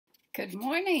Good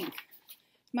morning.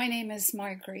 My name is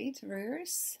Margriet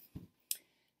Ruurs,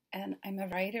 and I'm a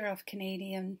writer of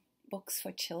Canadian books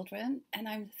for children. And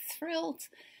I'm thrilled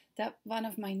that one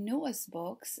of my newest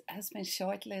books has been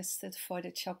shortlisted for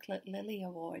the Chocolate Lily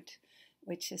Award,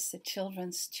 which is the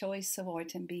Children's Choice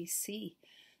Award in BC.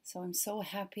 So I'm so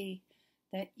happy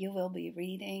that you will be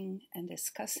reading and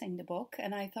discussing the book.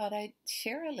 And I thought I'd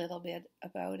share a little bit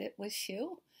about it with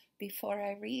you before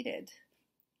I read it.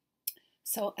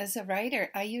 So as a writer,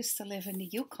 I used to live in the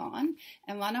Yukon,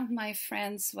 and one of my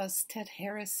friends was Ted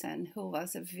Harrison, who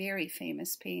was a very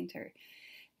famous painter.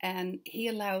 And he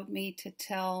allowed me to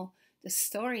tell the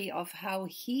story of how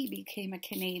he became a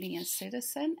Canadian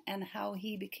citizen and how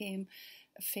he became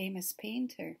a famous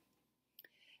painter.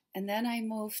 And then I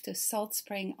moved to Salt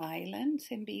Spring Island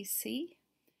in BC,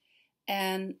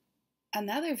 and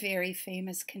another very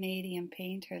famous Canadian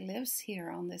painter lives here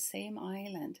on the same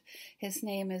island. His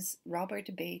name is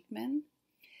Robert Bateman,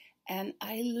 and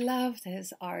I loved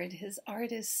his art. His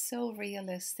art is so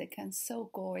realistic and so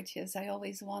gorgeous. I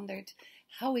always wondered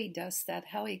how he does that,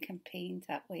 how he can paint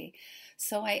that way.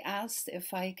 So I asked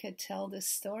if I could tell the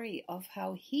story of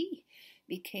how he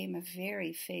became a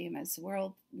very famous,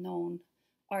 world-known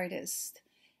artist.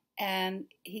 And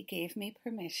he gave me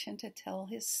permission to tell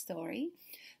his story.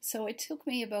 So it took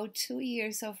me about 2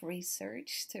 years of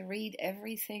research to read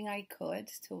everything I could,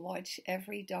 to watch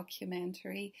every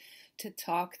documentary, to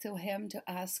talk to him, to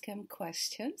ask him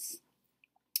questions.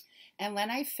 And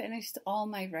when I finished all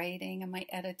my writing and my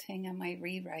editing and my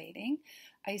rewriting,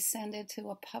 I sent it to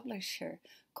a publisher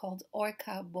called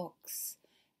Orca Books.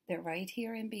 They're right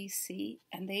here in BC,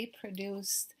 and they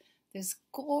produced this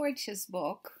gorgeous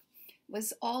book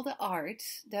with all the art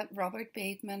that Robert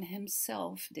Bateman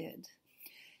himself did.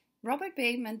 Robert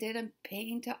Bateman didn't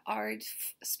paint the art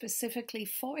specifically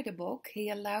for the book. He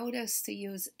allowed us to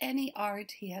use any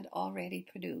art he had already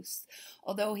produced,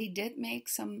 although he did make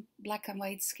some black and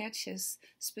white sketches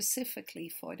specifically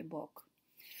for the book.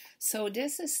 So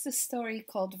this is the story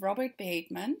called Robert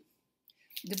Bateman,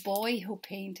 the boy who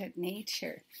painted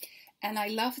nature. And I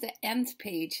love the end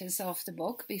pages of the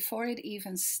book. Before it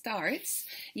even starts,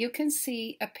 you can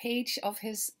see a page of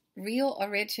his real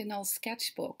original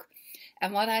sketchbook.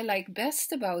 And what I like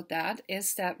best about that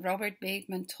is that Robert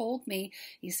Bateman told me,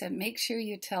 he said, make sure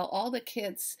you tell all the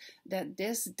kids that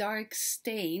this dark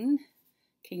stain,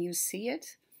 can you see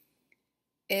it,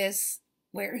 is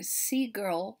where a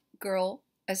seagull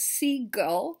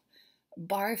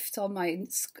barfed on my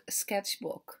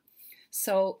sketchbook.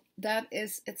 So that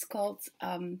is, it's called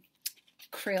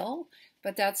krill,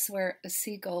 but that's where a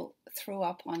seagull threw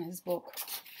up on his book,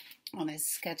 on his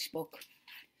sketchbook.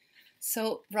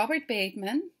 So Robert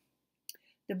Bateman,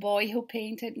 the boy who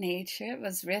painted nature,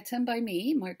 was written by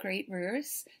me, Margriet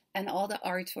Ruurs, and all the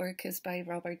artwork is by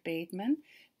Robert Bateman,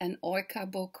 and Orca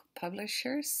Book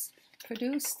Publishers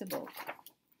produced the book.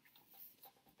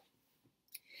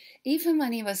 Even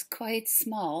when he was quite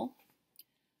small,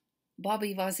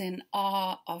 Bobby was in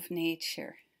awe of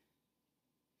nature.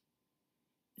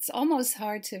 It's almost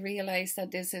hard to realize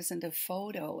that this isn't a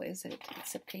photo, is it?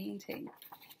 It's a painting.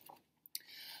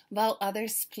 While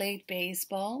others played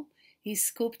baseball, he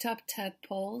scooped up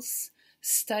tadpoles,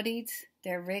 studied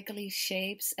their wriggly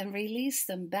shapes, and released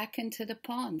them back into the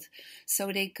pond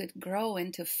so they could grow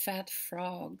into fat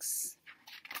frogs.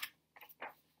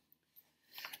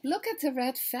 Look at the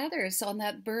red feathers on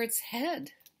that bird's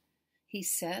head, he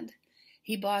said.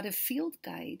 He bought a field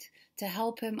guide to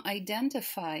help him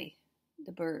identify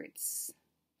the birds.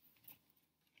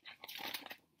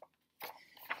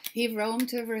 He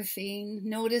roamed a ravine,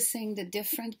 noticing the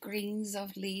different greens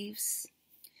of leaves.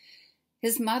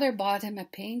 His mother bought him a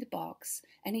paint box,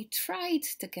 and he tried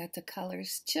to get the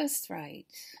colors just right.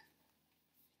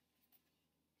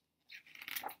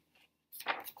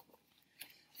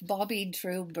 Bobby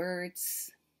drew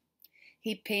birds.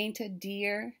 He painted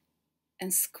deer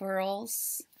and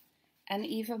squirrels, and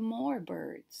even more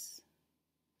birds.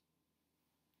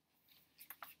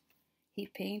 He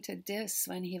painted this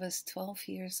when he was 12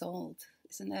 years old.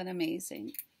 Isn't that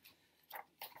amazing?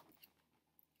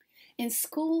 In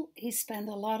school, he spent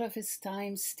a lot of his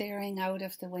time staring out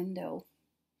of the window.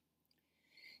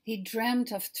 He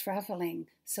dreamt of traveling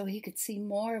so he could see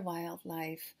more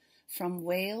wildlife, from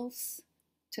whales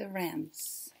to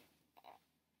wrens.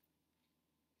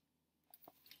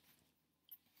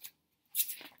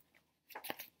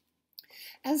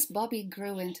 As Bobby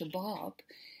grew into Bob,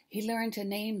 he learned the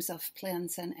names of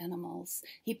plants and animals.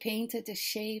 He painted the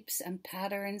shapes and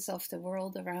patterns of the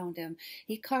world around him.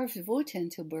 He carved wood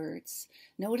into birds,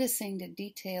 noticing the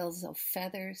details of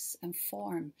feathers and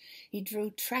form. He drew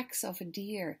tracks of a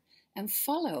deer and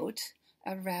followed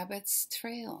a rabbit's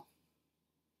trail.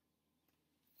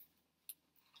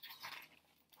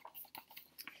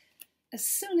 As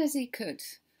soon as he could,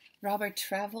 Robert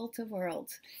traveled the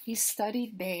world. He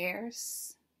studied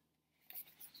bears,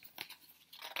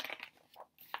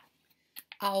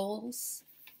 owls,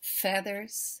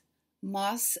 feathers,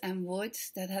 moss and wood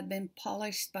that had been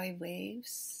polished by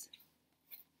waves.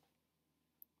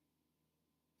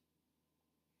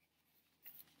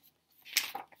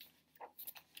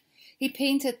 He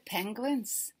painted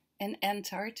penguins in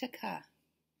Antarctica,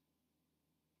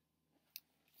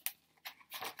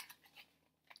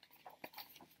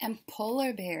 and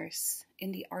polar bears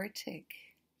in the Arctic.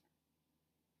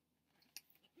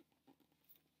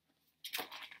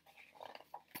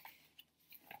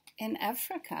 In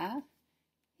Africa,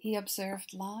 he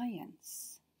observed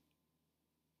lions.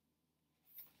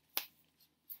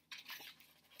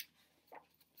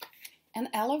 And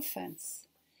elephants.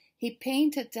 He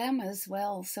painted them as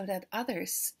well so that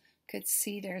others could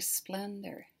see their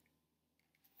splendor.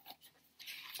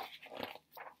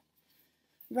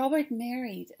 Robert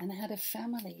married and had a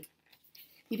family.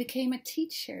 He became a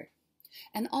teacher,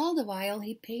 and all the while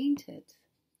he painted.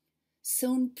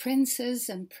 Soon princes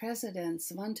and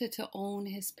presidents wanted to own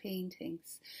his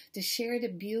paintings, to share the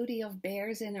beauty of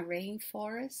bears in a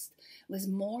rainforest. With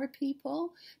more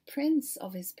people, prints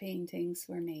of his paintings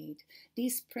were made.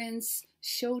 These prints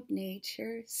showed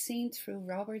nature seen through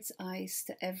Robert's eyes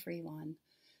to everyone,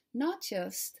 not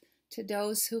just to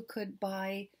those who could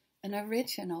buy an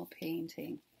original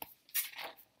painting.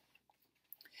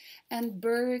 And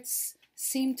birds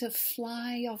seemed to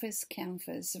fly off his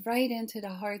canvas right into the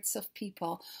hearts of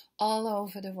people all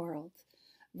over the world.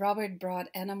 Robert brought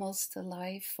animals to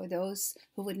life for those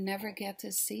who would never get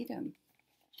to see them.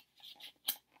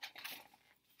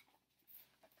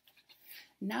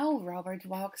 Now Robert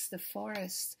walks the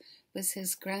forest with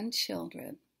his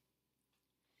grandchildren.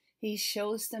 He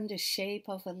shows them the shape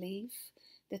of a leaf,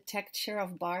 the texture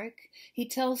of bark. He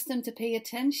tells them to pay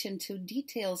attention to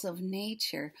details of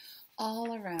nature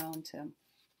all around him.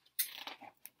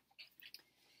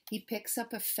 He picks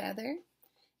up a feather,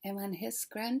 and when his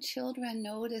grandchildren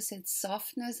notice its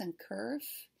softness and curve,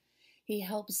 he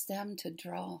helps them to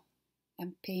draw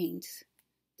and paint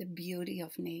the beauty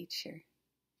of nature.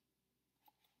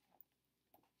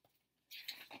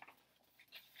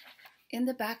 In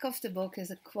the back of the book is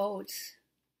a quote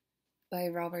by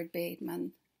Robert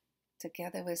Bateman,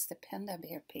 together with the panda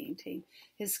bear painting.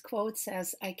 His quote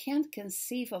says, "I can't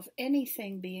conceive of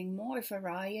anything being more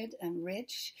varied and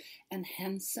rich and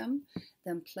handsome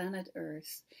than planet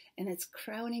Earth, and its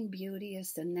crowning beauty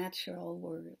is the natural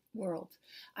world.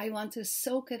 I want to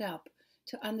soak it up,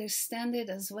 to understand it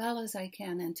as well as I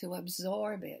can, and to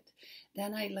absorb it.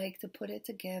 Then I like to put it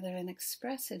together and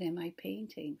express it in my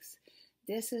paintings.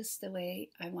 This is the way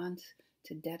I want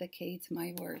to dedicate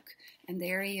my work." And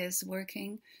there he is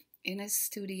working in his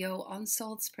studio on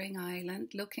Salt Spring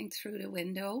Island, looking through the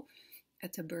window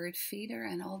at the bird feeder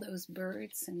and all those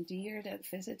birds and deer that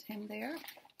visit him there.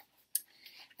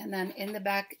 And then in the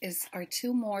back are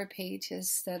two more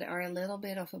pages that are a little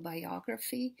bit of a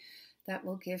biography that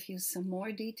will give you some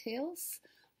more details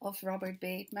of Robert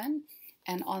Bateman.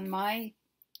 And on my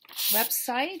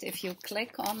website, if you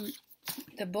click on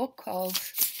the book called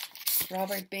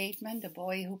Robert Bateman, The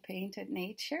Boy Who Painted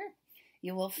Nature,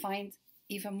 you will find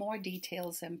even more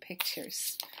details and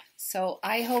pictures. So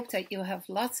I hope that you have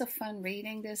lots of fun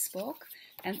reading this book,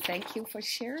 and thank you for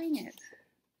sharing it.